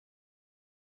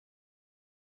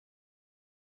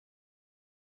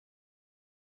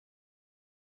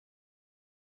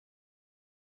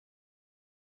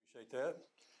Appreciate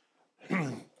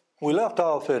that. We left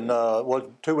off in,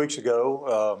 2 weeks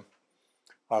ago,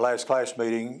 our last class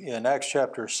meeting in Acts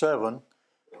chapter 7.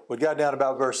 We got down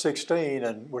about verse 16,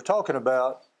 and we're talking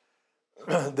about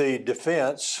the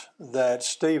defense that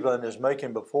Stephen is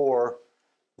making before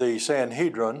the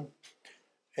Sanhedrin.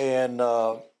 And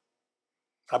I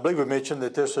believe we mentioned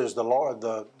that this is the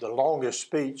longest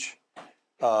speech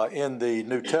in the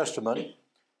New Testament.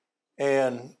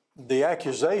 And the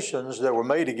accusations that were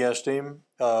made against him,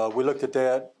 we looked at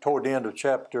that toward the end of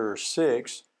chapter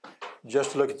 6.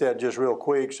 Just to look at that just real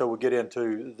quick so we get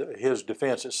into his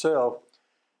defense itself.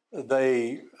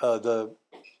 The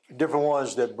different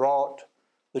ones that brought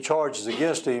the charges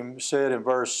against him said in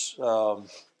verse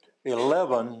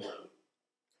 11,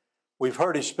 "We've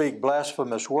heard him speak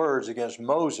blasphemous words against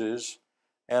Moses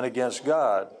and against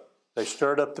God." They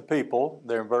stirred up the people,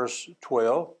 there in verse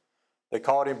 12. They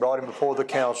caught him, brought him before the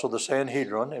council, the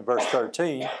Sanhedrin. In verse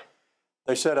 13,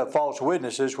 they set up false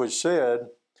witnesses which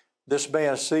said, "This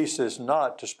man ceases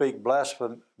not to speak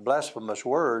blasphemous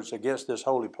words against this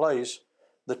holy place,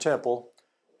 the temple,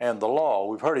 and the law.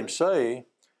 We've heard him say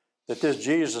that this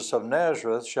Jesus of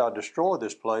Nazareth shall destroy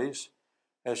this place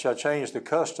and shall change the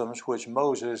customs which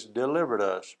Moses delivered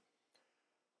us."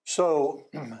 So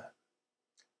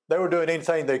they were doing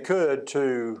anything they could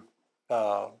to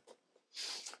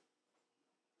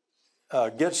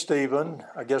get Stephen,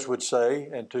 I guess we'd say,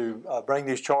 and to bring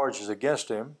these charges against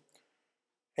him.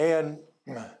 And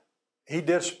he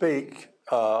did speak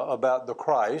about the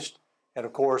Christ, and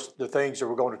of course the things that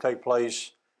were going to take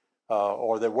place,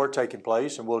 or that were taking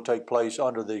place and will take place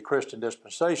under the Christian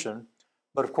dispensation.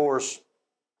 But of course,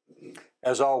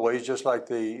 as always, just like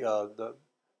the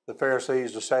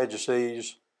Pharisees, the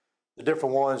Sadducees, the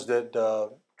different ones that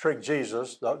tricked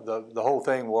Jesus, the whole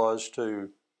thing was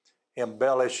to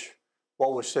embellish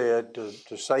what was said,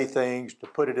 to say things, to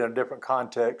put it in a different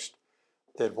context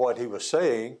than what he was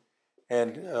saying.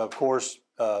 And of course,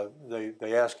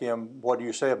 they asked him, "What do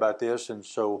you say about this?" And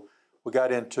so we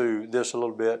got into this a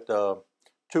little bit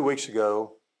 2 weeks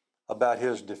ago about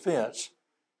his defense.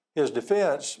 His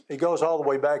defense, he goes all the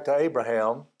way back to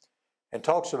Abraham and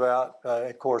talks about,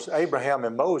 of course, Abraham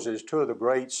and Moses, two of the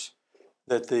greats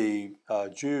that the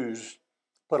Jews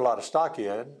put a lot of stock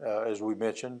in, as we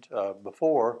mentioned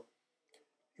before.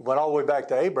 He went all the way back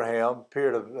to Abraham,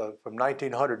 period of from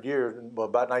 1900 years, well,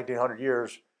 about 1900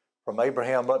 years from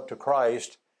Abraham up to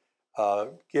Christ,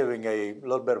 giving a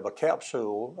little bit of a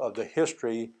capsule of the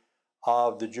history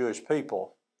of the Jewish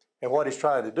people. And what he's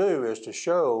trying to do is to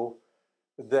show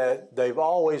that they've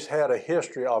always had a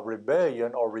history of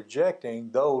rebellion or rejecting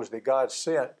those that God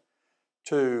sent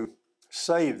to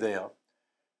save them.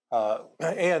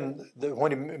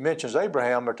 When he mentions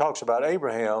Abraham or talks about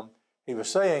Abraham, he was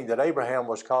saying that Abraham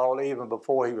was called even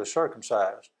before he was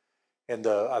circumcised. And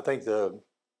I think the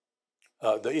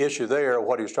issue there,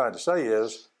 what he was trying to say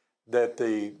is that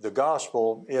the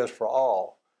gospel is for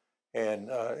all, and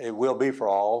it will be for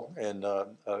all. And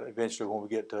eventually when we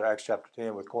get to Acts chapter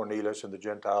 10 with Cornelius and the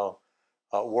Gentile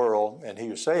world, and he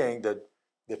was saying that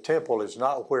the temple is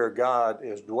not where God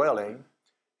is dwelling.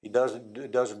 He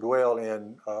doesn't dwell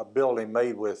in a building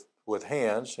made with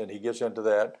hands, and he gets into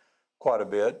that quite a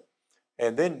bit.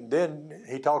 And then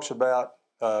he talks about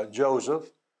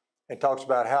Joseph, and talks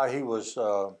about how he was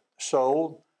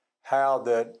sold, how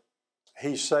that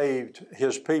he saved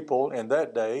his people in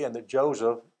that day, and that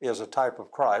Joseph is a type of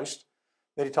Christ.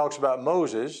 Then he talks about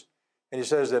Moses, and he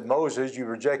says that Moses, you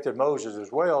rejected Moses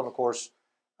as well. And of course,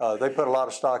 they put a lot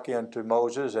of stock into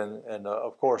Moses and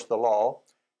of course the law,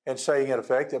 and saying in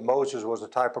effect that Moses was a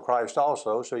type of Christ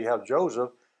also. So you have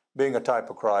Joseph being a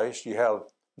type of Christ, you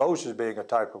have Moses being a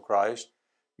type of Christ,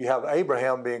 you have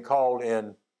Abraham being called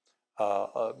in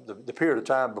the period of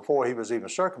time before he was even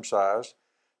circumcised.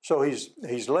 So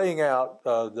he's laying out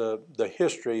the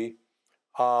history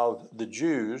of the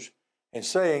Jews and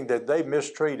saying that they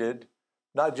mistreated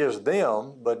not just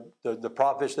them, but the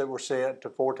prophets that were sent to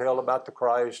foretell about the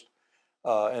Christ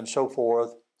and so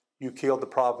forth. You killed the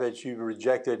prophets. You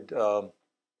rejected the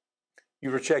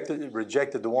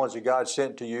ones that God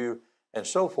sent to you, and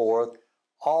so forth.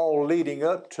 All leading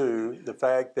up to the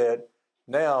fact that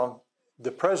now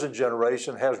the present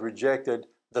generation has rejected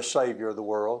the Savior of the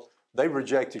world. They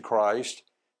rejected Christ,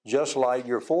 just like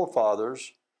your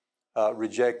forefathers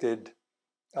rejected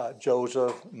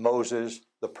Joseph, Moses,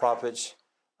 the prophets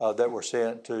that were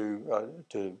sent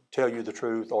to tell you the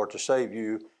truth or to save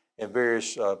you in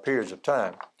various periods of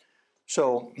time.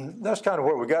 So that's kind of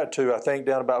where we got to, I think,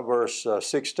 down about verse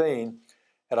 16.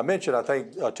 And I mentioned, I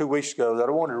think, 2 weeks ago that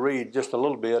I wanted to read just a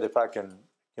little bit, if I can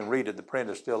read it. The print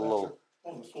is still a little...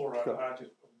 On the floor, I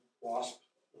just lost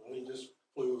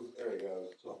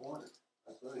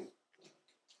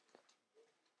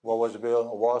What was it, Bill?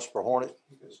 A wasp or hornet?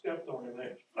 You could stepped on him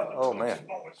there. Oh, man.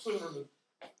 Sooner than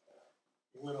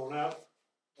he went on out.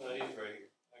 He's right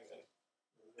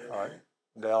here. All right.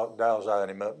 Dow's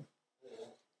eyeing him up. I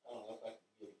don't know if I can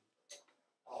get him.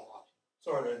 I'll watch him.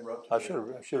 Sorry to interrupt. I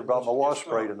should have brought my wasp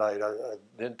spray tonight. I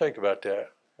didn't think about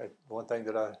that. That's one thing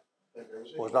that I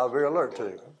was not very alert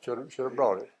to. Should have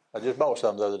brought it. I just bought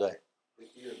some the other day.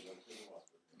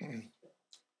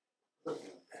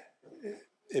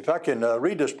 If I can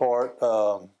read this part,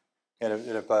 and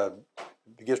if it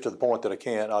gets to the point that I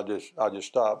can't, I'll just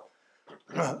stop.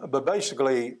 But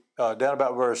basically, down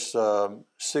about verse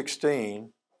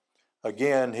 16,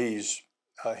 again he's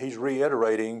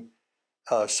reiterating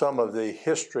some of the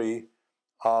history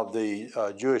of the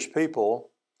Jewish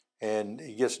people, and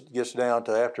he gets down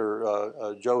to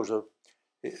after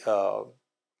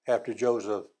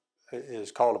Joseph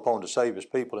is called upon to save his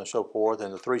people and so forth,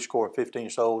 and the threescore and 15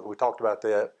 souls. We talked about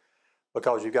that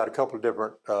because you've got a couple of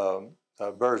different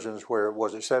versions where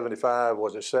was it 75,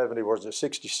 was it 70, was it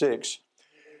 66?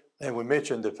 And we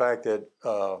mentioned the fact that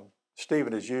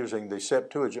Stephen is using the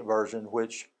Septuagint version,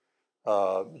 which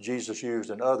Jesus used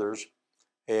in others,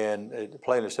 and it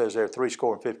plainly says there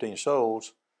 315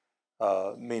 souls,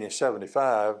 meaning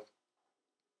 75.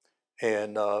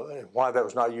 And why that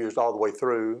was not used all the way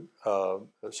through,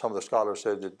 some of the scholars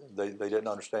said that they didn't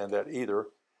understand that either.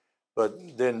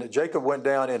 But then Jacob went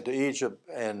down into Egypt,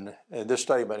 and in this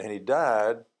statement, and he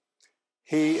died,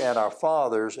 he and our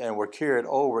fathers, and were carried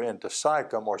over into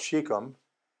Sychem or Shechem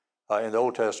in the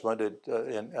Old Testament.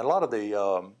 And a lot of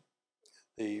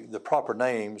the proper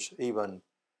names, even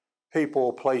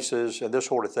people, places, and this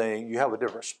sort of thing, you have a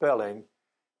different spelling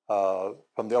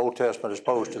from the Old Testament as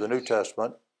opposed to the New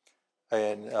Testament.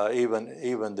 And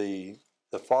even the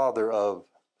father of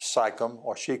Sychem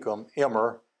or Shechem,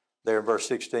 Immer, there in verse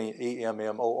 16,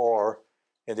 E-M-M-O-R,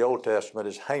 in the Old Testament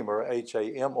is Hamor,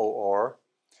 H-A-M-O-R.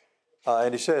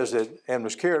 And he says that, and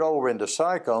was carried over into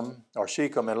Sychem or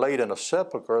Shechem and laid in a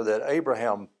sepulchre that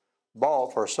Abraham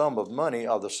bought for a sum of money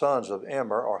of the sons of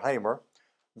Immer or Hamor,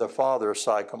 the father of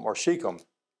Sychem or Shechem.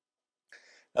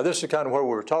 Now this is kind of where we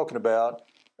were talking about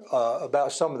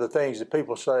some of the things that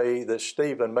people say that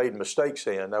Stephen made mistakes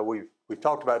in. Now we've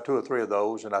talked about 2 or 3 of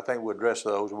those, and I think we'll address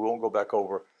those. We won't go back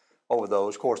over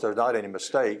those. Of course, there's not any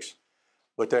mistakes,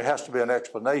 but there has to be an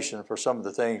explanation for some of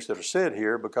the things that are said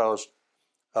here, because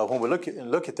when we look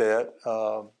at that,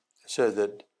 it said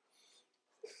that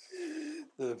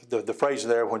the phrase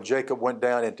there, when Jacob went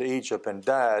down into Egypt and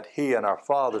died, he and our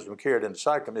fathers were carried into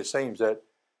Sychem. It seems that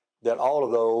all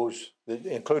of those,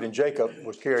 including Jacob,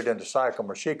 was carried into Sychem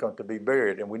or Shechem to be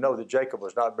buried. And we know that Jacob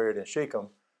was not buried in Shechem,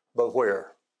 but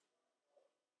where?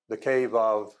 The cave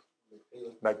of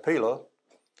Machpelah.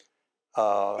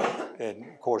 And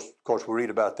of course, we read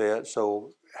about that.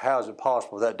 So how is it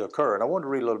possible for that to occur? And I want to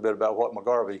read a little bit about what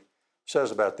McGarvey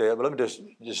says about that. But let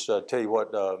me just tell you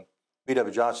what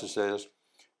B.W. Johnson says.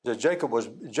 That Jacob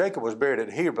was buried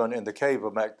at Hebron in the cave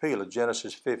of Machpelah,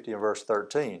 Genesis 50 and verse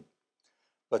 13.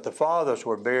 But the fathers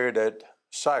were buried at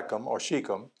Sychem or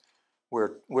Shechem.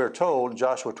 We're told in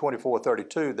Joshua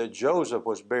 24:32 that Joseph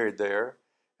was buried there,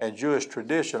 and Jewish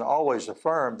tradition always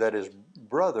affirmed that his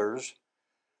brothers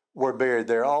were buried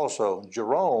there also.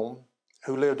 Jerome,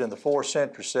 who lived in the 4th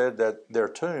century, said that their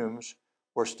tombs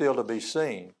were still to be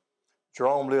seen.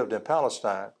 Jerome lived in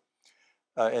Palestine.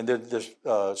 And this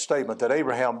statement that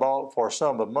Abraham bought for a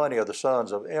sum of money of the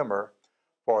sons of Immer,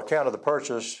 for account of the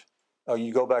purchase,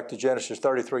 you go back to Genesis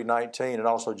 33:19 and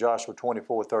also Joshua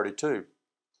 24:32.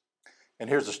 And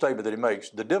here's the statement that he makes.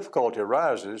 The difficulty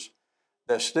arises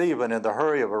that Stephen, in the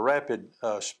hurry of a rapid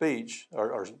speech,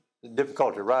 or the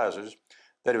difficulty arises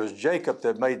that it was Jacob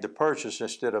that made the purchase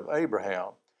instead of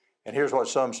Abraham. And here's what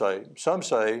some say. Some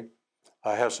say,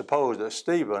 have supposed that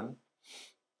Stephen,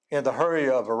 in the hurry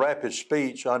of a rapid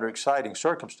speech under exciting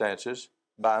circumstances,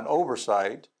 by an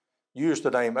oversight, used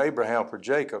the name Abraham for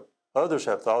Jacob. Others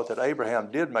have thought that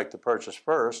Abraham did make the purchase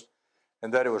first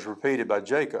and that it was repeated by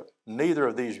Jacob. Neither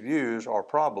of these views are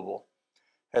probable.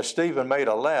 Had Stephen made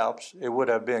a lapse, it would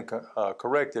have been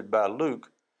corrected by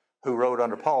Luke, who wrote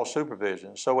under Paul's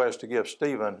supervision, so as to give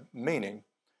Stephen meaning.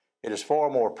 It is far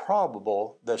more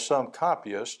probable that some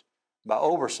copyist, by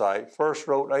oversight, first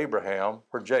wrote Abraham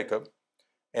for Jacob,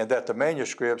 and that the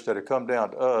manuscripts that have come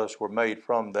down to us were made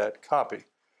from that copy.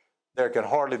 There can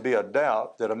hardly be a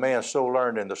doubt that a man so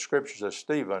learned in the scriptures as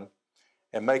Stephen,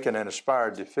 and making an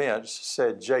inspired defense,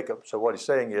 said Jacob. So what he's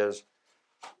saying is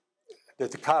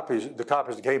that the copies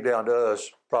that came down to us,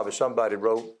 probably somebody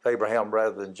wrote Abraham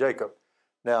rather than Jacob.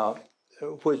 Now,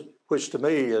 which to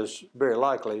me is very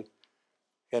likely,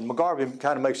 and McGarvey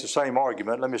kind of makes the same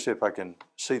argument. Let me see if I can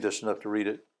see this enough to read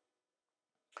it.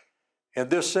 In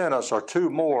this sentence are two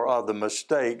more of the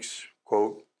mistakes,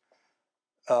 quote,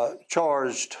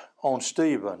 charged on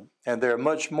Stephen, and they're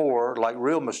much more like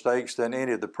real mistakes than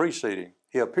any of the preceding.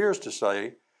 He appears to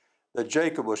say that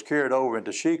Jacob was carried over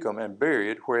into Shechem and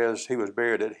buried, whereas he was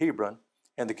buried at Hebron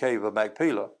in the cave of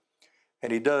Machpelah.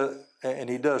 And he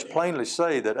does plainly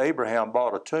say that Abraham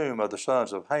bought a tomb of the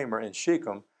sons of Hamor in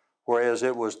Shechem, whereas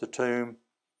it was the tomb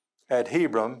at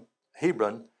Hebron,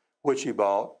 which he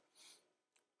bought,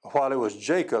 while it was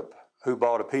Jacob who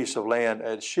bought a piece of land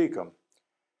at Shechem.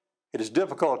 It is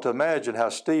difficult to imagine how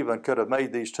Stephen could have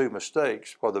made these two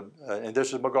mistakes. And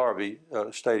this is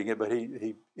McGarvey stating it, but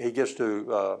he gets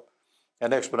to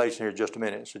an explanation here in just a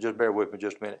minute, so just bear with me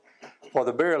just a minute. For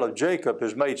the burial of Jacob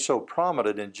is made so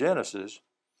prominent in Genesis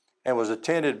and was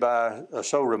attended by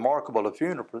so remarkable a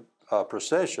funeral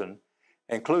procession,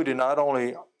 including not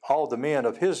only all the men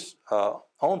of his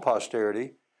own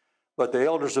posterity, but the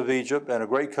elders of Egypt and a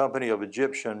great company of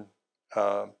Egyptian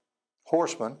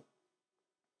horsemen,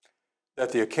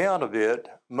 that the account of it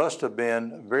must have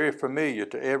been very familiar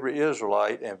to every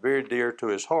Israelite and very dear to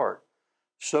his heart.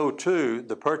 So too,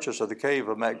 the purchase of the cave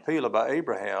of Machpelah by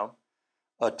Abraham,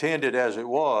 attended as it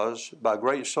was by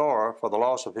great sorrow for the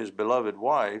loss of his beloved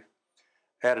wife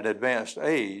at an advanced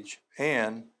age,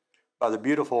 and by the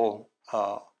beautiful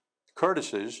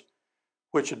courtesies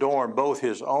which adorned both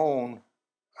his own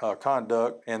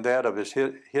conduct and that of his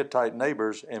Hittite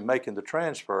neighbors in making the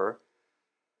transfer,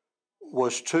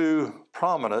 was too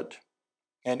prominent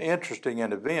and interesting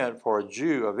an event for a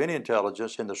Jew of any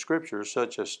intelligence in the Scriptures,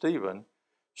 such as Stephen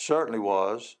certainly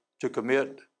was, to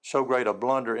commit so great a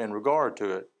blunder in regard to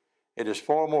it. It is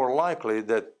far more likely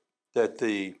that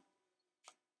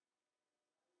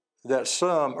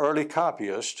some early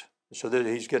copyists, so that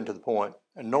he's getting to the point,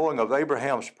 knowing of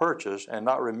Abraham's purchase and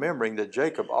not remembering that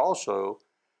Jacob also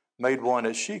made one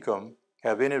at Shechem,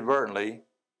 have inadvertently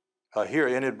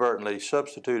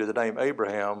substituted the name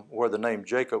Abraham where the name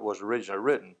Jacob was originally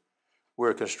written.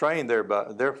 We're constrained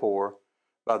therefore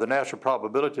by the natural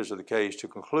probabilities of the case to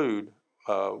conclude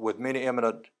with many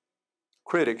eminent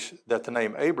critics that the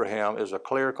name Abraham is a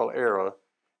clerical error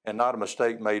and not a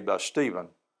mistake made by Stephen.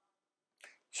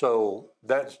 So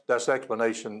that's the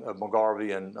explanation of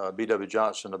McGarvey and B.W.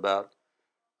 Johnson about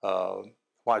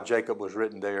why Jacob was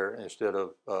written there instead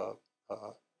of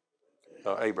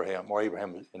Abraham, or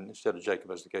Abraham instead of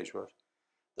Jacob, as the case was.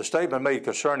 The statement made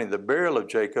concerning the burial of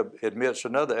Jacob admits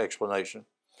another explanation.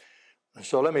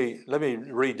 So let me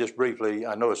read this briefly.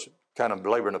 I know it's kind of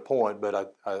belaboring the point,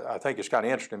 but I think it's kind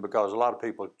of interesting because a lot of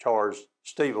people charge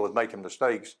Stephen with making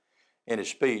mistakes in his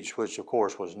speech, which of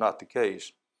course was not the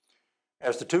case.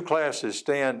 As the two clauses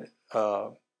stand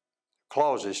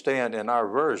in our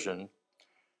version,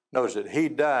 notice that he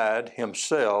died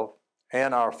himself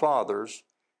and our fathers,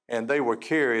 and they were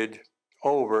carried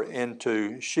over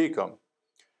into Shechem.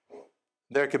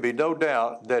 There can be no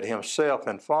doubt that himself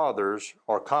and fathers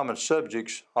are common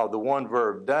subjects of the one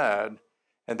verb died,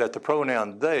 and that the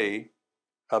pronoun they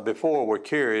before were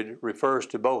carried refers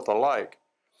to both alike.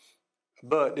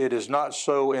 But it is not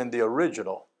so in the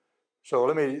original. So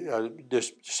let me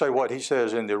just say what he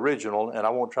says in the original, and I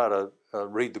won't try to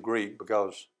read the Greek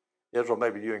because Israel,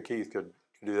 maybe you and Keith could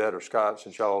do that, or Scott,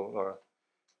 since y'all are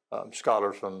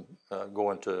scholars from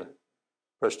going to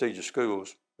prestigious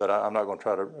schools, but I'm not going to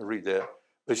try to read that.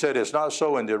 But he said it's not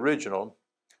so in the original.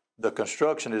 The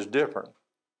construction is different.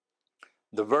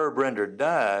 The verb rendered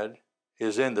died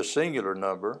is in the singular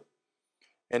number,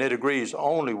 and it agrees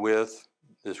only with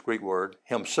this Greek word,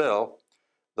 himself.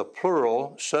 The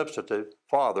plural substantive,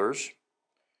 fathers,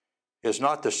 is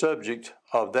not the subject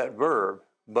of that verb,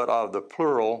 but of the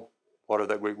plural, whatever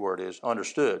that Greek word is,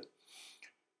 understood.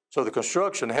 So the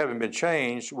construction, having been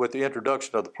changed with the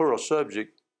introduction of the plural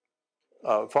subject,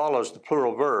 follows the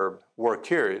plural verb, were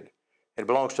carried. It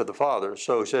belongs to the father.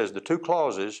 So he says the two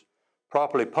clauses,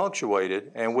 properly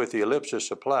punctuated and with the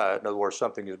ellipsis applied, in other words,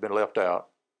 something has been left out,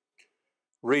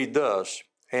 read thus,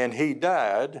 and he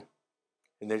died,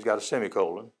 and then he's got a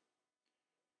semicolon,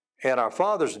 and our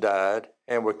fathers died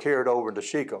and were carried over into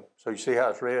Shechem. So you see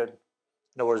how it's read?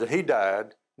 In other words, that he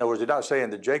died. In other words, he's not saying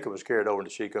that Jacob was carried over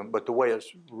into Shechem, but the way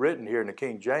it's written here in the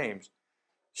King James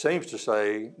seems to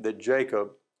say that Jacob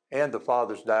and the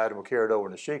fathers died and were carried over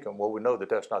into Shechem. Well, we know that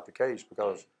that's not the case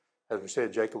because, as we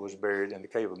said, Jacob was buried in the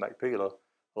cave of Machpelah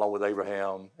along with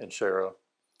Abraham and Sarah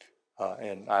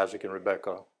and Isaac and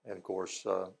Rebekah, and of course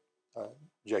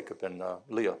Jacob and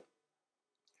Leah.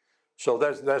 So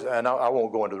that's and I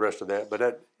won't go into the rest of that, but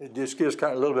it just gives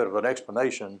kind of a little bit of an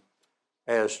explanation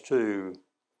as to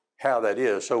how that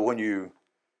is. So when you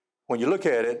look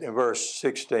at it in verse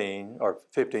 16 or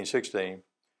 15, 16,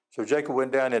 So Jacob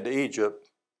went down into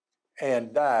Egypt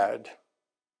and died,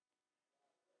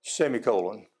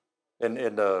 semicolon, in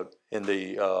the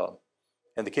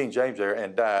King James there,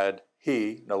 and died.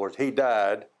 He, in other words, he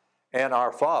died, and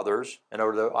our fathers, in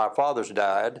other words, our fathers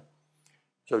died.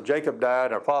 So Jacob died,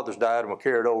 and our fathers died, and were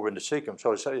carried over into Shechem.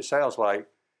 So it sounds like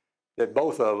that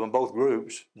both of them, both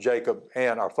groups, Jacob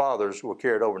and our fathers, were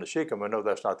carried over into Shechem. I know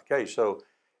that's not the case. So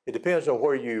it depends on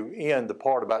where you end the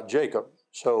part about Jacob.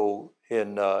 So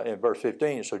in verse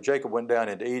 15, so Jacob went down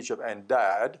into Egypt and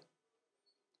died.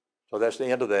 So that's the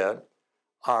end of that.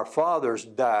 Our fathers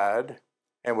died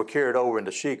and were carried over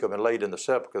into Shechem and laid in the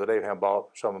sepulchre that Abraham bought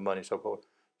for some of the money and so forth.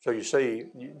 So you see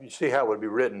how it would be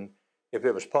written if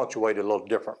it was punctuated a little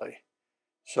differently.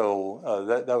 So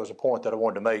that was a point that I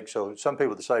wanted to make. So some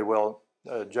people would say, well,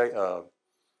 Jacob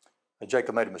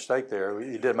made a mistake there.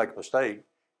 He did make a mistake.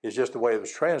 It's just the way it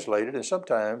was translated. And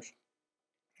sometimes,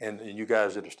 and you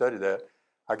guys that have studied that,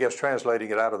 I guess translating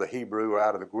it out of the Hebrew or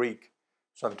out of the Greek,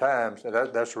 sometimes, and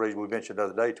that's the reason we mentioned the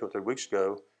other day, 2 or 3 weeks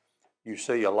ago, you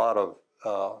see a lot of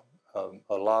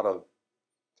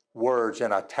words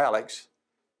in italics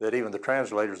that even the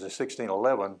translators in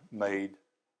 1611 made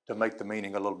to make the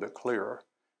meaning a little bit clearer.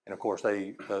 And of course,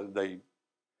 they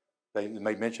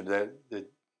made mention that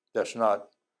that's not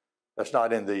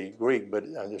in the Greek, but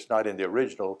it's not in the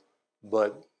original,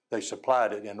 but they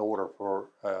supplied it in order for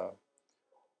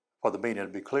the meaning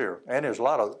to be clear. And there's a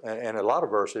lot of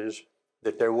verses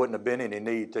that there wouldn't have been any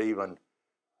need to even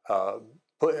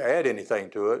add anything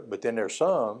to it. But then there's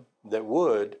some that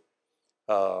would,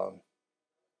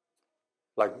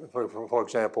 like for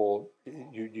example,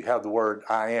 you have the word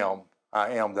I am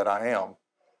that I am,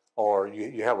 or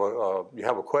you have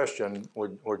a question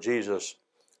where Jesus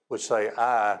would say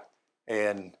I,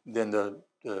 and then the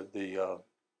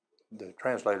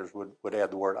translators would add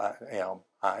the word I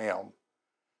am.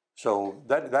 So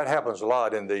that happens a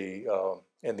lot in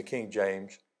the King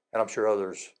James, and I'm sure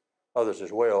others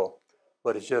as well.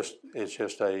 But it's just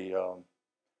a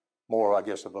more, I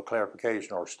guess, of a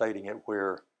clarification or stating it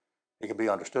where it can be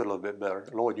understood a little bit better.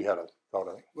 Lloyd, you had a thought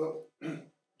on it. Well,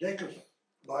 Jacob's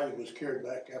body was carried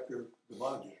back after the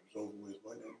bondage was over with,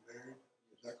 wasn't it, buried?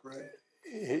 Is that correct?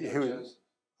 He was,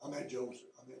 I meant Joseph.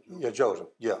 yeah, Joseph,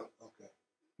 yeah. Okay.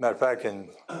 Matter of fact,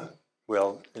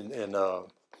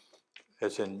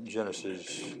 it's in Genesis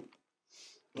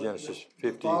 50.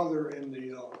 The father and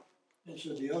it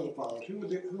says the other fathers. Who were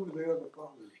the other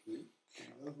fathers? Do you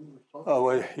know who was talking Oh,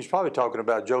 well, he's probably talking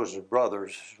about Joseph's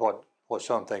brothers, is what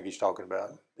some think he's talking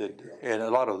about. And a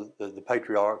lot of the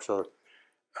patriarchs or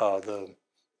the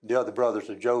other brothers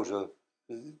of Joseph,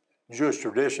 Jewish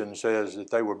tradition says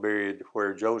that they were buried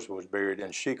where Joseph was buried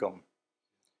in Shechem.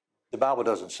 The Bible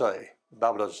doesn't say. The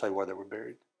Bible doesn't say where they were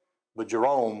buried. But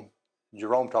Jerome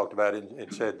talked about it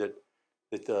and said that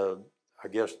I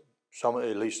guess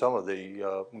at least some of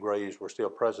the graves were still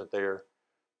present there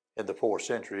in the 4th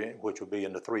century, which would be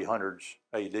in the 300s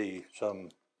AD, some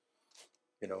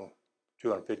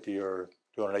 250 or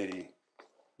 280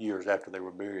 years after they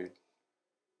were buried.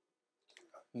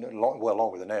 Well,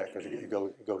 longer than that, because it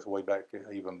goes way back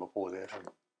even before that.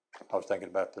 I was thinking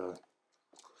about the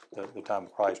time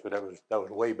of Christ, but that was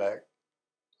way back,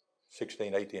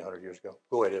 1,800 years ago.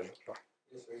 Go ahead, Ezra. Sorry.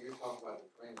 Yes, sir. You're talking about the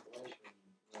translation.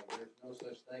 There's no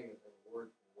such thing as a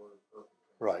word-for-word perfect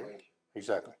Right. translation.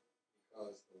 Exactly.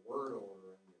 Because the word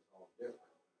ordering is all different.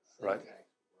 The Right. syntax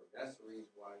word. That's the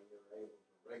reason why you're able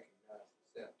to recognize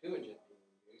the Septuagint being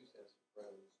used as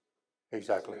opposed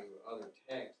Exactly. to other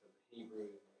texts of the Hebrew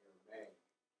and the Aramaic.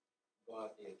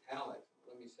 But the italics,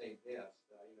 let me say this,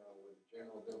 with the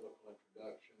general biblical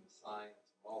introduction, science,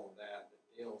 and all of that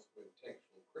deals with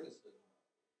textual criticism,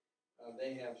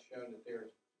 they have shown that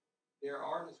there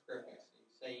are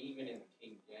discrepancies, say even in the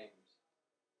King James,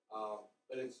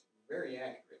 but it's very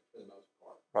accurate for the most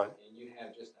part. Right. And you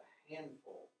have just a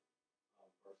handful of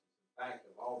verses. In fact,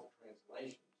 of all the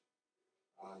translations,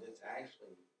 that's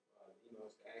actually the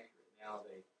most accurate. Now,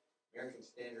 the American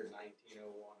Standard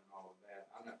 1901 and all of that,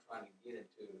 I'm not trying to get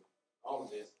into all of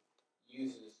this,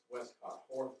 uses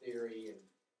Westcott-Hort theory, and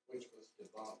which was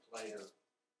debunked later.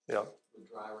 Yeah. With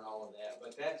Driver and all of that,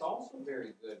 but that's also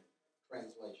very good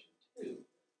translation too.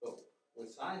 But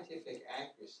with scientific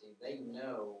accuracy, they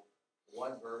know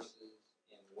what verses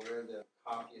and where the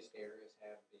copyist areas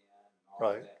have been and all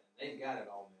Right. of that, and they've got it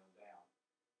all nailed down.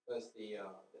 Because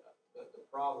the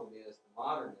problem is the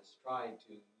modernists tried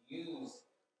to use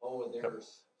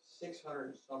there's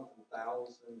 600 something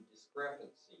thousand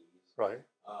discrepancies Right.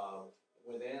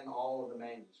 within all of the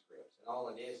manuscripts, and all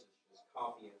it is just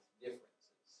copying differences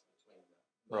between them.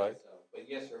 Right. So, but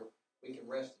yes, sir, we can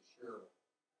rest assured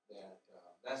that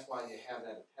That's why you have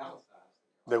that italicized.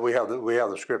 That we have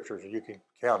the scriptures, and you can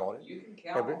count on it. You can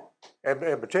count on it.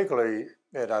 And particularly,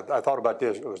 and I thought about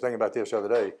this. I was thinking about this the other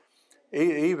day.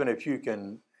 Even if you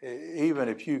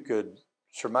could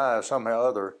surmise somehow or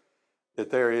other that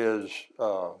there is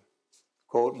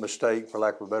quote mistake, for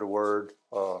lack of a better word,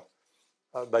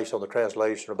 based on the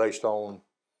translation or based on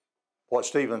what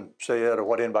Stephen said or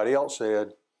what anybody else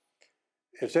said,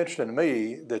 it's interesting to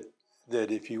me that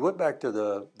if you went back to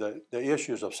the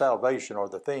issues of salvation, or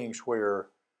the things where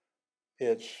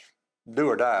it's do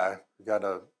or die, you got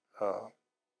a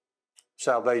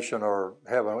salvation or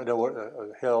heaven,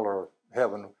 hell or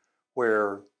heaven,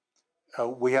 where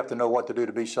we have to know what to do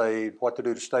to be saved, what to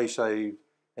do to stay saved,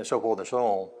 and so forth and so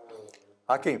on.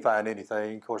 I can't find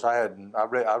anything. Of course, I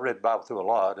read the Bible through a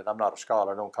lot, and I'm not a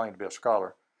scholar. I don't claim to be a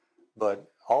scholar,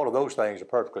 but all of those things are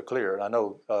perfectly clear. And I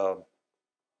know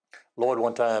Lloyd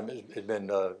one time, it's been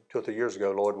 2 or 3 years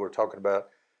ago, Lloyd, we were talking about,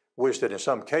 wish that in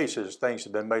some cases things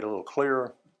have been made a little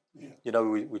clearer. Yeah. You know,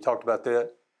 we talked about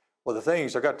that. Well, the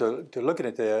things, I got to looking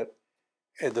at that,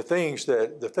 and the things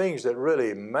that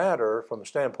really matter from the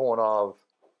standpoint of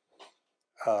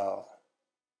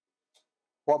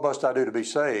what must I do to be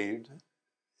saved,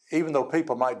 even though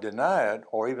people might deny it,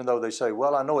 or even though they say,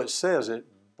 well, I know it says it,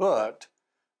 but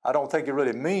I don't think it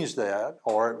really means that,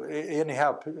 or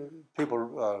anyhow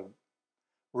people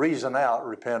reason out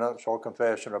repentance or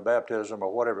confession or baptism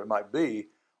or whatever it might be,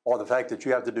 or the fact that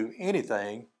you have to do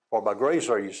anything, for by grace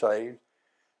are you saved,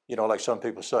 you know, like some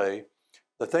people say.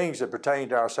 The things that pertain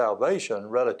to our salvation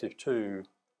relative to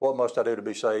what must I do to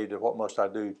be saved and what must I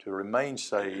do to remain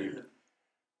saved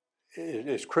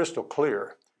is crystal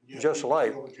clear. Yeah, Just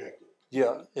like, don't reject it.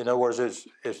 yeah, in other words, it's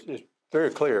very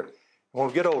clear. When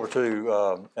we get over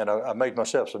to, and I made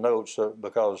myself some notes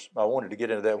because I wanted to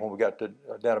get into that when we got to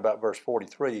down about verse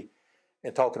 43,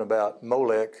 and talking about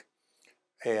Molech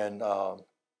and the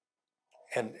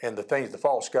things, the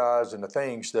false gods, and the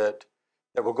things that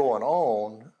were going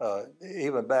on,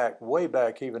 even way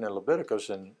back, even in Leviticus,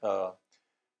 and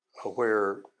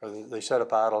where they set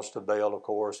up idols to Baal, of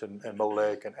course, and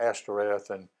Molech and Ashtoreth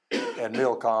and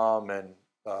Milcom, and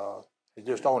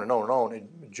just on and on and on,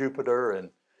 and Jupiter, and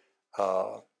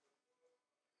what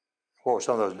were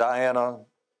some of those? Diana,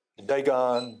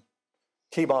 Dagon,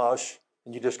 Chemosh,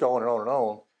 and you just go on and on and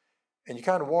on. And you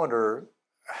kind of wonder,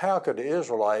 how could the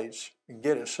Israelites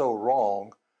get it so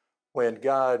wrong when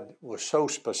God was so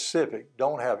specific?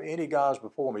 Don't have any gods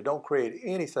before me. Don't create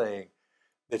anything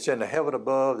that's in the heaven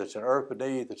above, that's in earth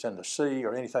beneath, that's in the sea,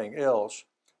 or anything else.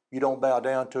 You don't bow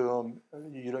down to them.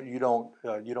 You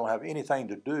don't have anything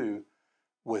to do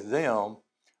with them.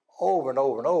 Over and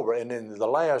over and over. And in the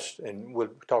last, and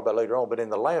we'll talk about later on, but in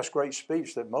the last great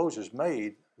speech that Moses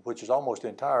made, which is almost the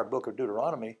entire book of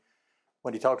Deuteronomy,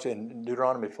 when he talks in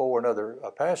Deuteronomy 4 and other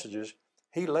passages,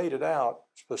 he laid it out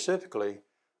specifically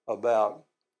about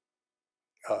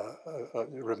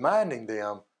reminding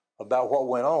them about what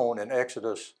went on in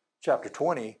Exodus chapter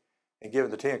 20 and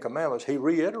giving the Ten Commandments. He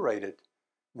reiterated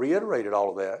all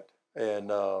of that.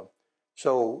 And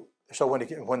so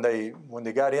when they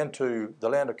got into the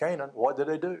land of Canaan, what did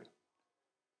they do?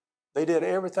 They did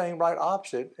everything right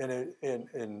opposite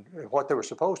in what they were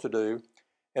supposed to do.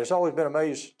 And it's always been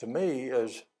amazing to me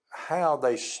is how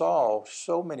they saw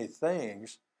so many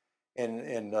things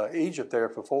in Egypt there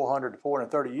for 400 to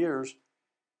 430 years,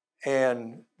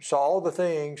 and saw all the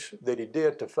things that he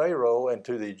did to Pharaoh and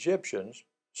to the Egyptians,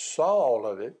 saw all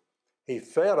of it. He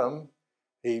fed them.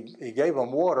 He gave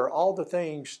them water, all the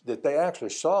things that they actually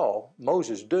saw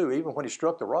Moses do, even when he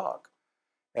struck the rock.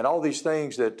 And all these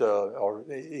things that,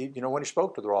 when he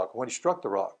spoke to the rock, when he struck the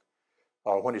rock,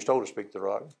 or when he was told to speak to the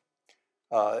rock.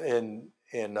 And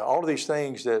all of these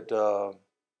things that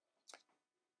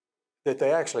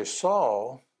they actually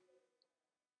saw,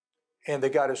 and they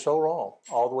got it so wrong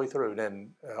all the way through. And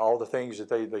then all the things that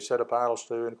they set up idols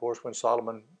to, and of course when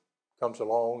Solomon comes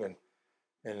along, and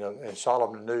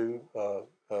Solomon knew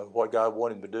what God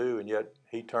wanted him to do, and yet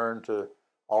he turned to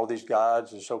all these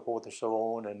gods and so forth and so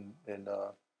on, and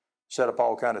set up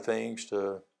all kind of things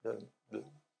to the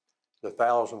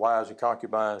 1,000 wives and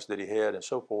concubines that he had and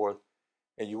so forth.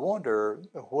 And you wonder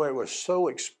where it was so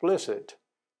explicit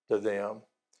to them,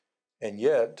 and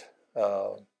yet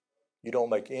you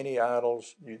don't make any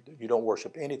idols, you don't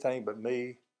worship anything but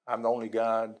me, I'm the only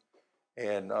God,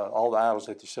 and all the idols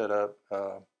that they set up.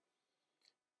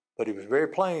 But he was very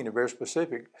plain and very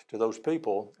specific to those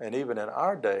people, and even in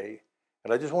our day.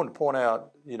 And I just wanted to point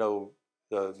out,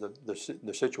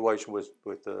 the situation with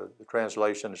the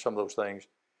translation and some of those things,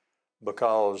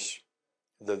 because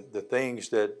the things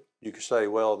that you could say,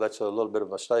 well, that's a little bit of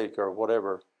a mistake or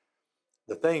whatever,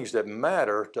 the things that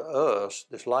matter to us,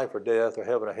 this life or death or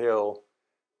heaven or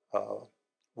hell,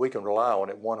 we can rely on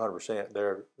it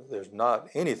 100%. There's not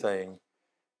anything,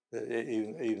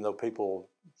 even though people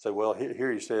say, well,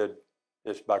 here he said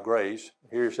it's by grace,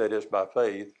 here he said it's by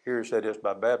faith, here he said it's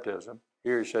by baptism,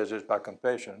 here he says it's by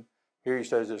confession, here he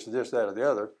says it's this, that, or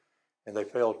the other, and they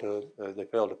fail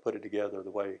to put it together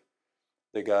the way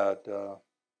that God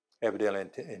evidently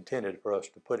intended for us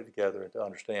to put it together and to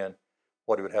understand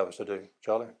what he would have us to do.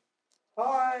 Charlie?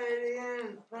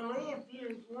 In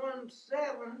Philippians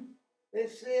 1:7, it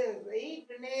says,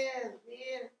 even as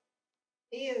it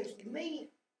is meet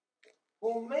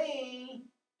for me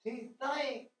to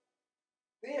think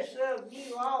this of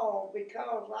you all,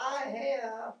 because I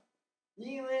have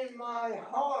you in my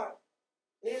heart,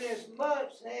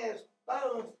 inasmuch as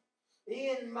both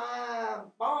in my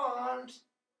bonds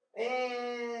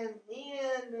and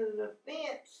in the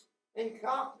defense and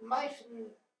confirmation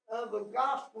of the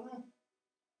gospel,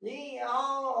 ye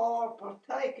all are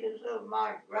partakers of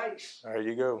my grace. There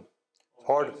you go.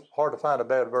 It's hard to find a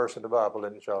bad verse in the Bible,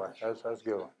 isn't it, Charlie? That's a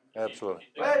good one. Absolutely.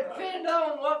 Well, it depends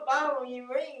on what Bible you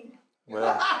read.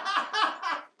 Well,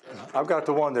 I've got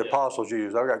the one the apostles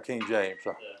used. I've got King James.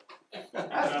 So.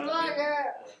 That's what I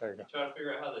got. There you go. Try to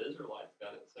figure out how the Israelites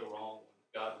got it so wrong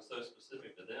when God was so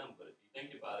specific to them. But if you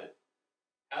think about it,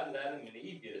 how did Adam and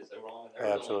Eve get it so wrong? And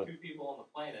there was only 2 people on the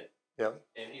planet. Yep.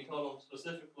 And he told them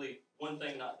specifically one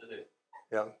thing not to do.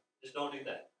 Yep. Just don't do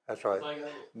that. That's right. That's all you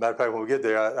gotta do. Matter of fact, when we get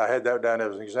there, I had that down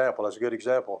as an example. That's a good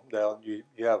example. Now,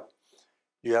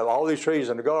 you have all these trees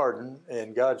in the garden,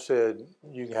 and God said,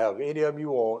 you can have any of them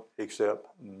you want except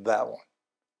that one.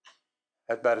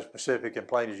 That's about as specific and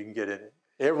plain as you can get in it.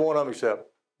 Every one of them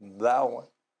except that one.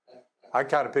 I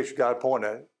kind of picture God pointing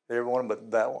at every one of them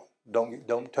but that one.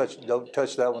 Don't touch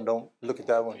that one. Don't look at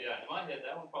that one. Yeah, in my head,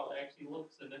 that one probably actually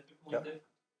looks significantly Yep. different.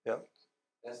 Yep.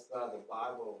 That's why the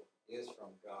Bible is from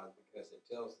God, because it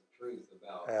tells the truth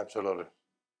about Absolutely.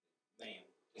 man.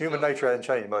 Human nature hasn't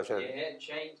changed much, has It it? hadn't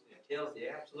changed. It tells the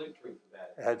absolute truth about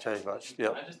It it. hasn't changed much.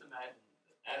 Yep. I just imagine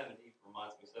Adam and Eve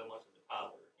reminds me so much of the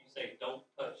toddler. If you say don't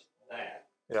touch that,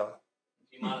 Yeah.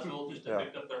 you might as well just Yeah. have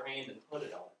picked up their hand and put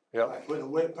it on it. Yep. Like with a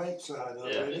wet paint sign up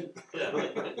Yeah. in it. Yeah.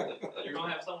 You're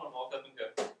gonna have someone walk up and go,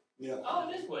 Yeah.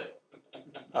 oh, this way.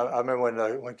 I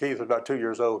remember when Keith was about 2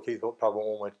 years old. Keith probably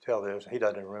won't want me to tell this. He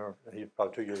doesn't remember. He's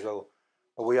probably 2 years old.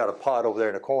 But we had a pot over there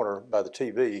in the corner by the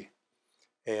TV,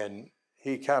 and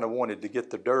he kind of wanted to get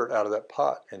the dirt out of that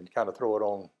pot and kind of throw it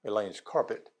on Elaine's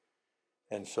carpet.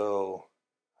 And so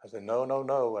I said, no, no,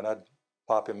 no. And I'd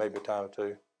pop him maybe a time or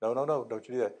two. No, no, no, don't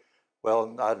you do that.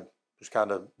 Well, I'd just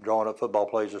kind of drawing up football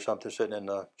plays or something, sitting in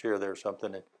the chair there or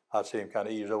something, and I'd see him kind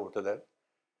of ease over to that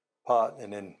pot,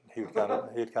 and then he'd kind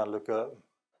of look up.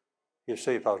 He'd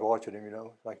see if I was watching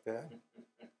him, like that.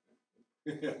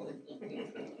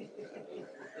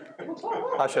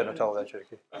 I shouldn't have told that, should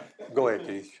I? Go ahead,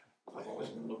 Keith.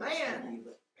 Man,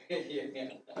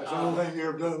 That's the only thing you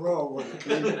ever done wrong with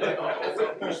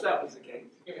it. Wish that was the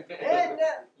case. and,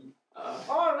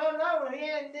 no, he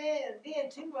ain't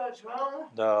did too much wrong.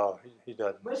 No, he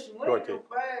doesn't. Mr. Go ahead,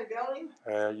 Winkleberry got him.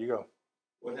 There you go.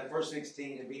 Well, that verse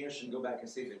 16, it'd be interesting to go back and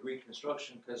see the Greek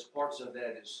construction, because parts of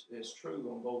that is true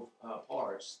on both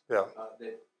parts. Yeah.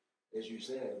 That, as you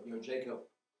said, Jacob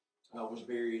was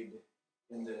buried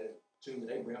in the tomb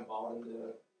that Abraham bought, and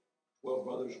the 12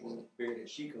 brothers were buried at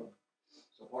Shechem.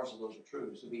 So parts of those are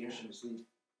true. So it'd be interesting to see,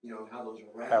 how those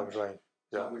are arranged. That was right.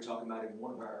 Yeah. So we were talking about it in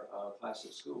one of our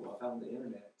classes at school. I found on the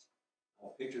internet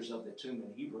pictures of the tomb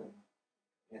in Hebron,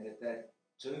 and at that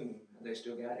tomb, they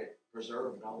still got it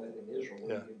preserved and all that in Israel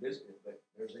where you can visit it. But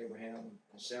there's Abraham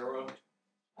and Sarah,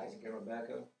 Isaac and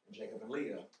Rebekah, and Jacob and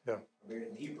Leah Yeah. are buried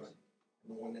in Hebron,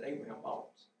 and the one that Abraham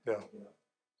bought. Yeah.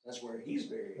 That's where he's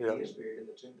buried. Yeah. He is buried in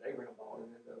the tomb that Abraham bought,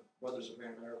 and then the brothers are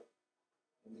buried there,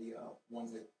 and the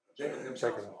ones that Jacob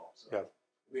himself bought. So Yeah.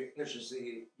 we should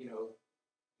see,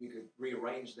 you could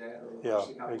rearrange that or Yeah,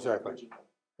 see how it was exactly. original.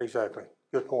 Exactly.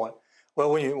 Good point.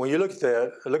 Well, when you look at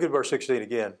that, look at verse 16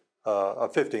 again,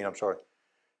 15. I'm sorry.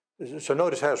 So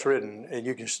notice how it's written, and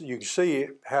you can see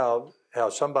how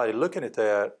somebody looking at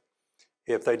that,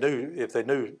 if they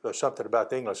knew something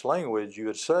about the English language, you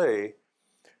would say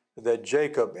that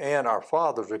Jacob and our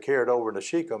fathers were carried over into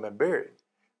Shechem and buried,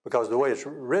 because the way it's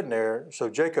written there. So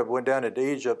Jacob went down into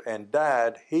Egypt and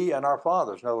died. He and our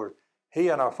fathers. In other words, he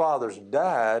and our fathers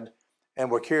died and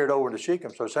were carried over into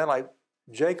Shechem. So it sounded like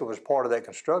Jacob was part of that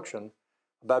construction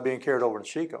about being carried over to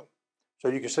Shechem. So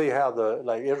you can see how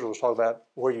like Israel was talking about,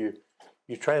 where you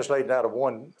translate it out of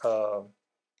one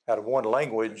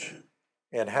language,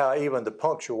 and how even the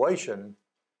punctuation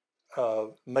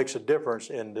makes a difference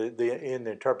in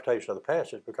the interpretation of the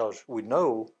passage, because we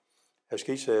know, as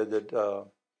Keith said, that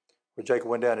when Jacob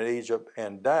went down in Egypt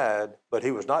and died, but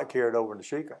he was not carried over into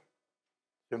Shechem.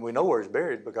 And we know where he's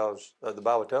buried because the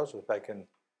Bible tells us back in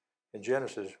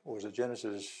Genesis, was it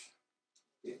Genesis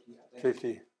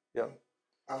 50? Yeah.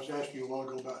 I was asking you a while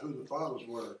ago about who the fathers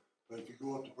were, but if you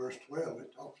go up to verse 12,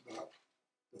 it talks about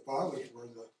the fathers were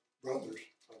the brothers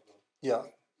of the. Yeah,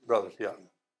 brothers, yeah.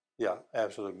 Yeah,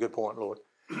 absolutely. Good point, Lord.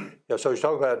 Yeah, so he's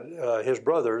talking about his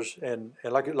brothers, and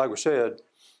like we said,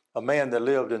 a man that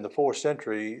lived in the 4th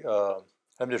century,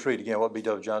 let me just read again what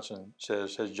B.W. Johnson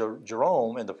says.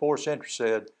 Jerome in the 4th century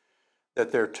said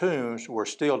that their tombs were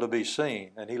still to be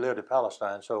seen, and he lived in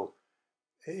Palestine, so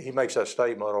he makes that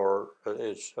statement, or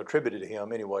it's attributed to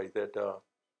him anyway, that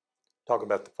talking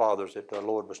about the fathers that the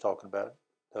Lord was talking about,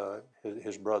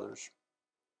 his brothers.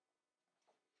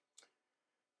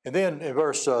 And then in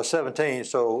verse 17,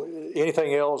 so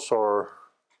anything else, or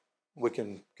we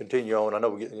can continue on? I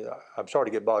know I'm sorry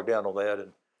to get bogged down on that,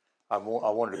 and I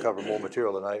wanted to cover more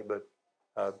material tonight, but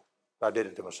I did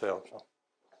it to myself. So,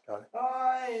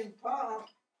 got it.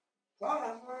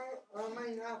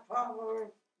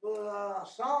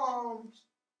 Psalms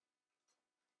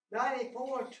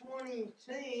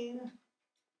 94:22,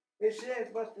 it says,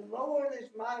 "But the Lord is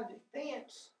my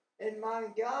defense, and my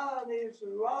God is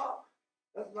the rock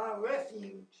of my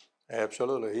refuge."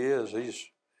 Absolutely, he is.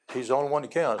 He's the only one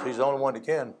that counts. He's the only one that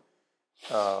can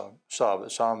solve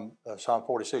it. Psalm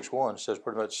 46:1 says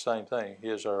pretty much the same thing. He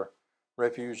is our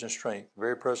refuge and strength,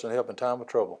 very present help in time of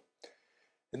trouble.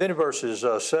 And then in verses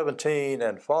 17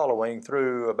 and following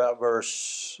through about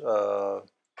verse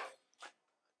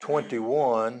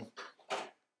 21,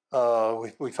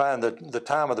 we find that the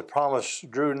time of the promise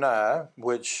drew nigh,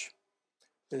 which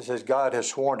it says God has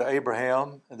sworn to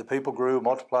Abraham, and the people grew,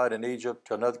 multiplied in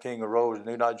Egypt, another king arose and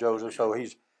knew not Joseph. So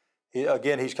he's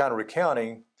kind of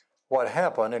recounting what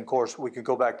happened. And of course, we could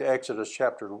go back to Exodus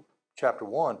chapter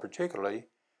 1 particularly,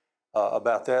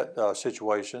 about that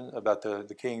situation, about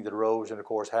the king that arose, and of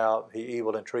course how he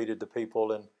evil entreated the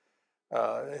people and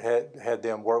had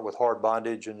them work with hard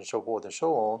bondage and so forth and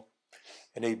so on.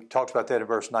 And he talks about that in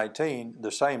verse 19.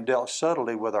 The same dealt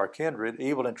subtly with our kindred,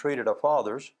 evil entreated our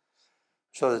fathers,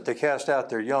 so that they cast out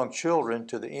their young children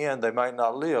to the end they might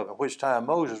not live, at which time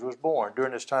Moses was born.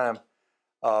 During this time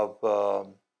of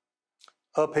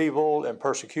upheaval and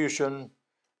persecution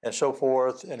and so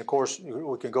forth. And of course,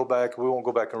 we can go back, we won't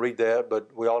go back and read that,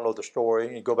 but we all know the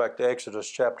story. You go back to Exodus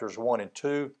chapters 1 and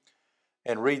 2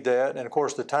 and read that. And of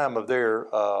course, the time of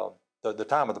the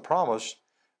time of the promise,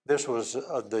 this was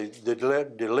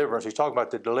the deliverance. He's talking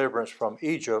about the deliverance from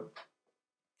Egypt.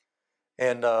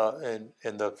 And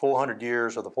in the 400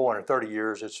 years or the 430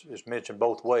 years, it's mentioned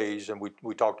both ways, and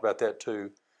we talked about that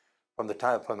too. From the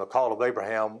call of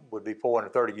Abraham would be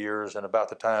 430 years, and about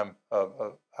the time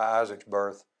of Isaac's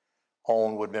birth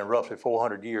on would have been roughly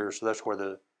 400 years. So that's where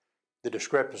the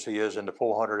discrepancy is in the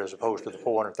 400 as opposed to the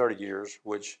 430 years,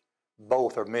 which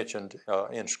both are mentioned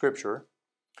in Scripture.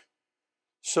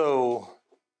 So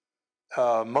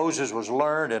Moses was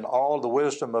learned in all the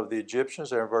wisdom of the Egyptians,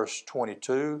 there in verse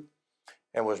 22,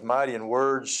 and was mighty in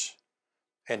words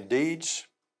and deeds.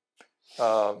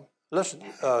 Listen,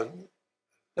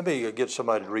 let me get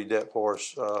somebody to read that for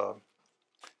us.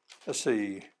 Let's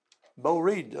see. Bo,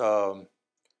 read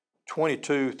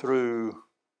 22 through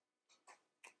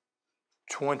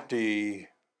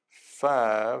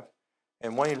 25,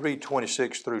 and Wayne, read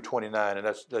 26 through 29,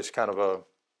 and that's kind of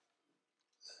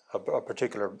a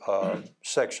particular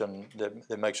section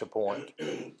that makes a point.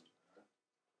 And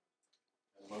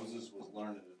Moses was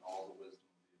learned in all the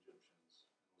wisdom of the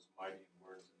Egyptians, and was mighty in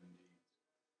words and in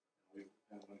deeds.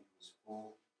 And when he was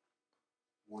full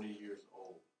 40 years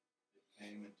old, it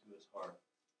came into his heart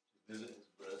to visit his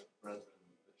brethren,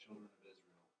 the children of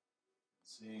Israel. And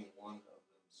seeing one of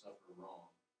them suffer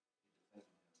wrong, he defended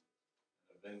him,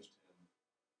 and avenged him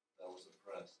that was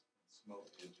oppressed, and smote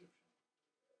the Egyptian.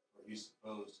 For he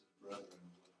supposed his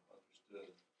brethren would have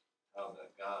understood how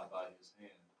that God by his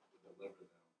hand would deliver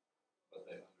them, but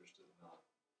they understood not.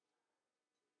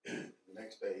 The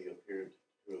next day he appeared to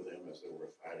two of them as they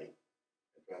were fighting,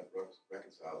 and tried to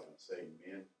reconcile them, saying,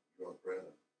 "Men, you are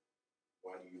brethren.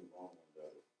 Why do you wrong one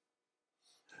another?"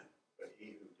 But he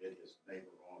who did his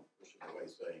neighbor wrong pushed him away,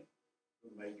 saying, "Who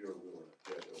made your ruler a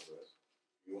judge over us?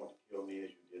 You want to kill me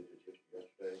as you did the Egyptian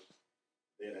yesterday?"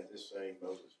 Then at this saying,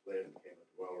 Moses fled and became a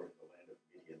dweller in the land of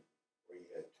Midian, where he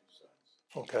had 2 sons.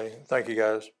 Okay, thank you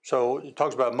guys. So it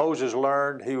talks about Moses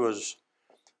learned. He was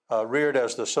reared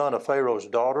as the son of Pharaoh's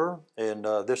daughter, and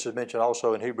this is mentioned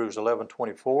also in Hebrews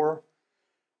 11:24.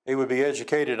 He would be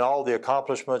educated in all the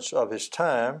accomplishments of his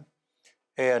time.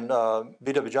 And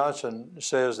B.W. Johnson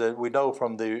says that we know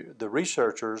from the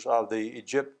researchers of the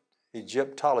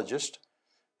Egyptologist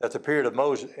that the period of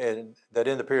Moses, and that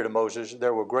in the period of Moses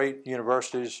there were great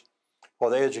universities for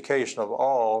the education of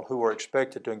all who were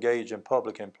expected to engage in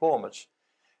public employments.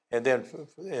 And then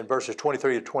in verses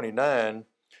 23 to 29,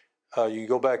 you can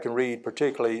go back and read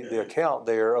particularly the account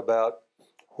there about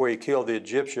where he killed the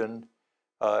Egyptian,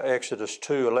 Exodus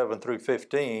 2:11 through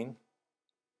 15,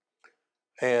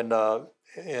 and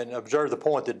observe the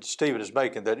point that Stephen is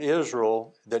making, that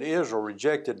Israel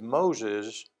rejected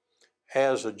Moses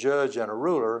as a judge and a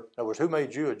ruler. In other words, who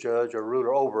made you a judge or a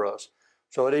ruler over us?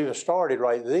 So it even started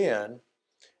right then.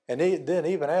 And then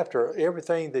even after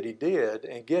everything that he did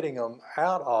and getting them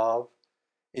out of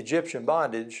Egyptian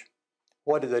bondage,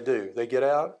 what did they do? They get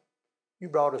out. You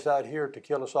brought us out here to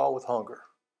kill us all with hunger.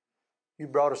 You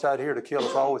brought us out here to kill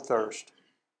us all with thirst.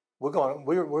 We're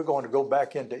going to go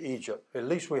back into Egypt. At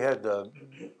least we had the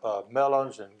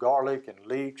melons and garlic and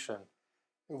leeks, and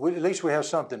at least we have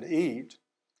something to eat.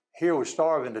 Here we're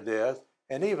starving to death.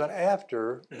 And even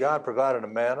after God provided a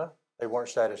manna, they weren't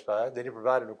satisfied. Then he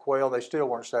provided a quail, they still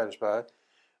weren't satisfied.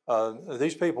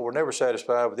 These people were never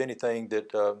satisfied with anything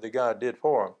that God did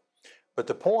for them. But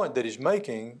the point that he's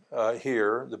making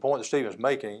here, the point that Stephen's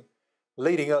making,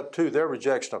 leading up to their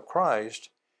rejection of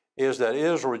Christ, is that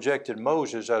Israel rejected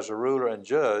Moses as a ruler and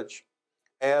judge,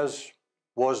 as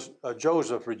was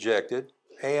Joseph rejected,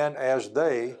 and as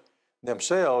they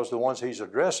themselves, the ones he's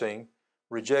addressing,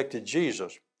 rejected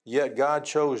Jesus. Yet God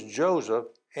chose Joseph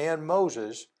and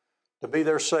Moses to be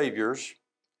their saviors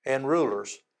and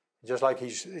rulers, just like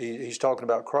he's talking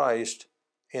about Christ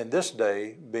in this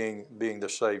day being the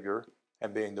savior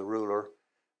and being the ruler.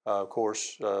 Of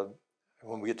course,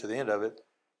 when we get to the end of it,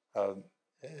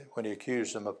 when he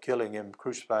accused them of killing him,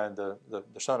 crucifying the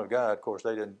Son of God, of course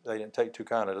they didn't take too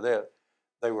kindly to that.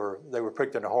 They were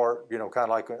pricked in the heart, kind of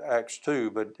like Acts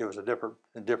 2, but it was a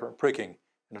different pricking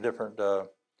and a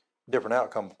different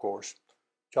outcome, of course.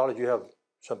 Charlie, do you have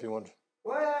something you want to?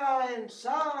 Well, in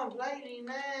Psalms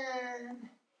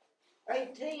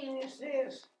 89:18, it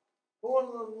says, "For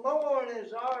the Lord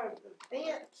is our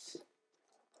defense,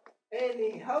 and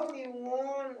the Holy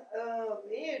One of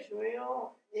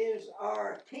Israel is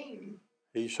our King."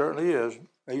 He certainly is.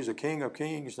 He's the King of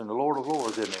Kings and the Lord of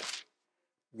Lords, isn't he?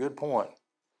 Good point.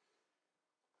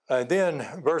 And then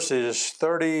verses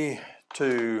 30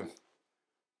 to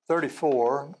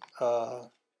 34.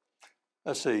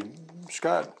 Let's see.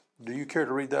 Scott, do you care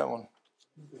to read that one?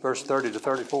 Verse 30 to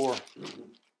 34.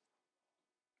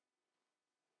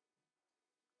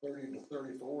 30 to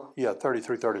 34. Yeah, 30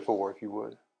 through 34, if you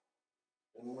would.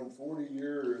 And when 40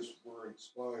 years were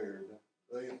expired,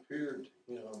 they appeared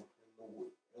to him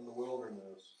in the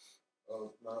wilderness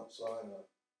of Mount Sinai,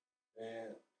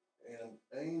 and an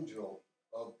angel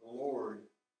of the Lord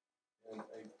in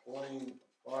a flame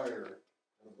of fire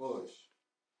in a bush.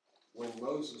 When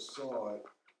Moses saw it,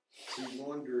 he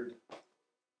wondered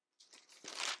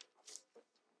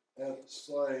at the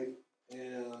sight,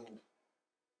 and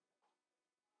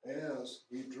as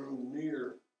he drew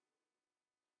near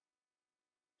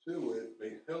to it,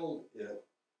 beheld it,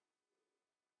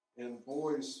 and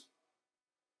voice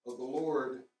of the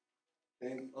Lord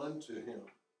came unto him,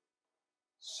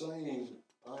 saying,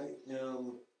 I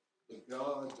am the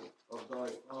God of thy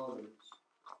fathers,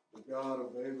 the God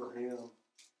of Abraham,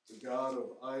 the God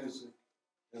of Isaac,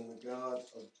 and the God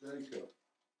of Jacob.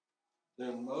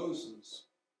 Then Moses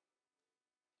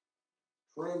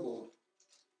trembled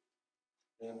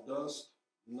and durst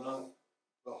not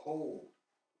behold.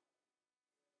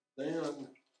 Then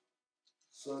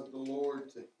said the Lord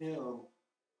to him,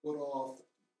 Put off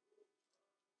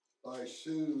thy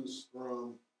shoes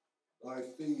from thy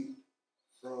feet,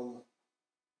 from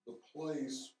the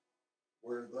place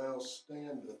where thou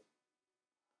standest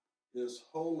is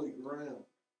holy ground.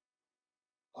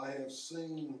 I have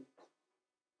seen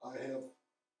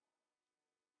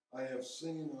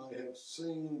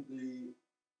the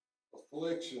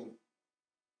affliction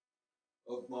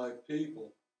of my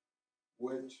people,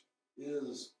 which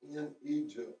is in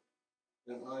Egypt,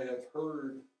 and I have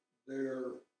heard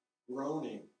their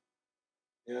groaning,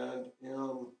 and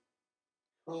am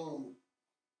come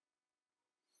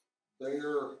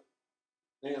there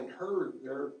and heard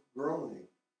their groaning,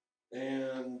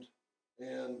 and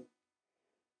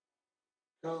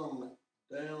come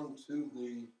down to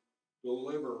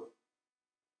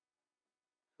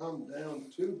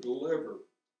deliver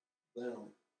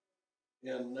them.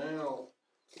 And now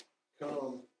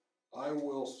come, I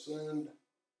will send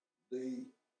thee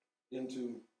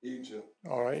into Egypt.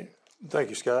 All right. Thank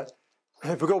you, Scott.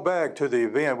 if we go back to the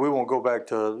event, we won't go back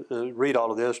to read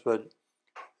all of this, but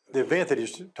the event that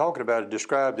he's talking about is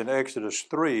described in Exodus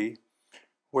 3,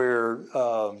 where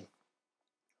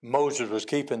Moses was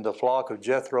keeping the flock of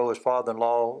Jethro, his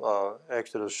father-in-law,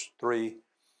 Exodus 3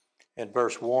 and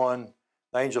verse 1.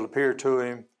 The angel appeared to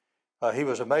him. He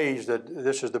was amazed that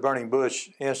this is the burning bush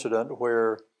incident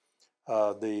where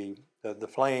the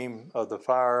flame of the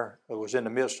fire was in the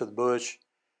midst of the bush,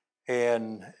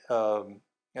 and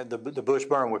the bush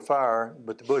burned with fire,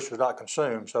 but the bush was not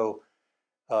consumed. So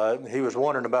he was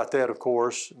wondering about that, of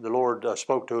course. The Lord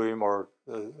spoke to him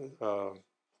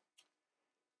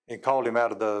and called him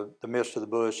out of the midst of the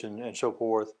bush and so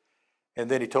forth.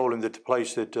 And then he told him that the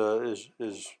place that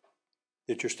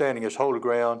that you're standing is holy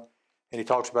ground. And he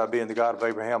talks about being the God of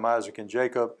Abraham, Isaac, and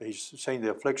Jacob. He's seen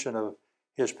the affliction of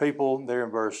his people there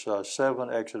in verse 7,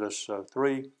 Exodus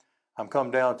 3. I'm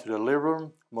come down to deliver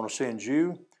them. I'm going to send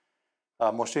you.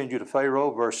 I'm going to send you to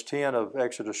Pharaoh, verse 10 of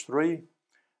Exodus 3,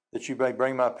 that you may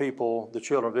bring my people, the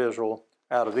children of Israel,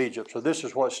 out of Egypt. So this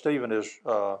is what Stephen is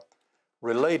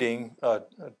relating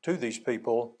to these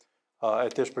people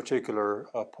at this particular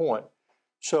point.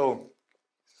 So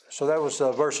that was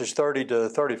verses 30 to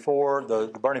 34, the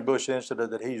burning bush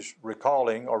incident that he's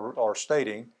recalling or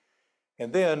stating.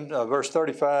 And then verse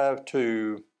 35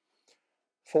 to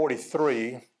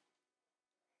 43.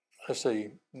 Let's see.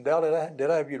 Dal,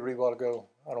 did I have you to read a while ago?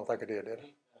 I don't think I did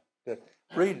I?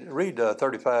 Read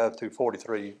 35 to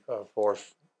 43 for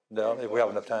us, Dal, if we have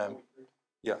enough time.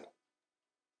 Yeah.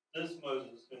 This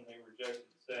Moses whom they rejected,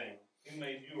 saying, Who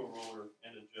made you a ruler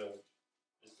and a judge?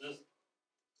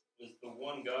 Is the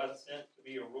one God sent to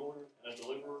be a ruler and a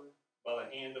deliverer by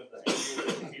the hand of the angel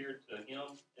that appeared to him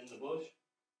in the bush?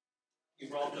 He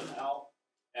brought them out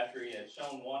after he had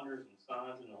shown wonders and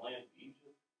signs in the land of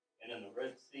Egypt, and in the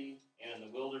Red Sea, and in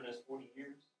the wilderness 40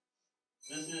 years.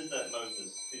 This is that Moses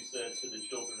who said to the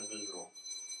children of Israel,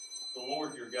 The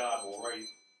Lord your God will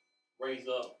raise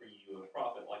up for you a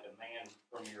prophet like a man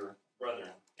from your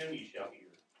brethren. Him ye shall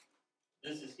hear.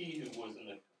 This is he who was in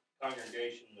the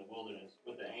congregation in the wilderness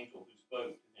with the angel who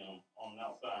spoke to him on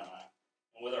Mount Sinai,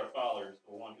 and with our fathers,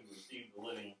 the one who received the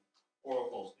living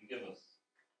oracles to give us,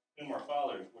 whom our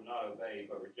fathers would not obey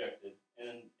but rejected,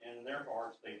 and in their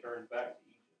hearts they turned back to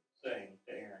Egypt, saying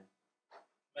to Aaron,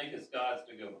 Make us gods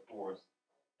to go before us.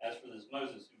 As for this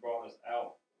Moses who brought us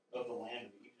out of the land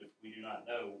of Egypt, we do not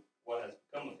know what has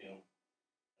become of him.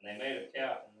 And they made a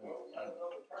calf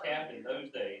in those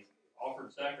days,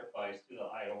 offered sacrifice to the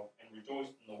idol, and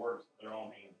rejoiced in the works of their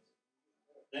own hands.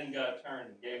 Then God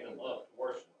turned and gave them up to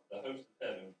worship the host of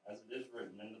heaven, as it is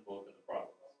written in the book of the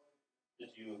prophets.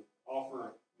 Did you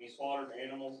offer me slaughtered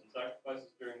animals and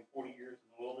sacrifices during 40 years in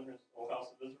the wilderness, O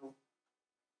house of Israel?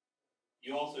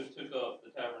 You also took up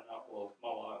the tabernacle of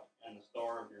Moloch and the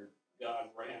star of your god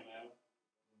Rahman,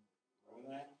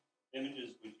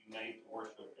 images which you made to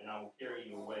worship, and I will carry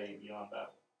you away beyond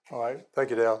Babel. All right, thank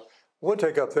you, Dal. We'll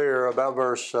take up there about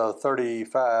verse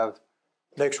 35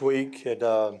 next week,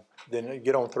 and then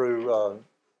get on through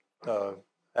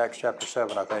Acts chapter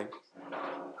 7, I think,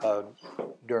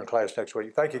 during class next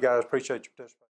week. Thank you, guys. Appreciate your participation.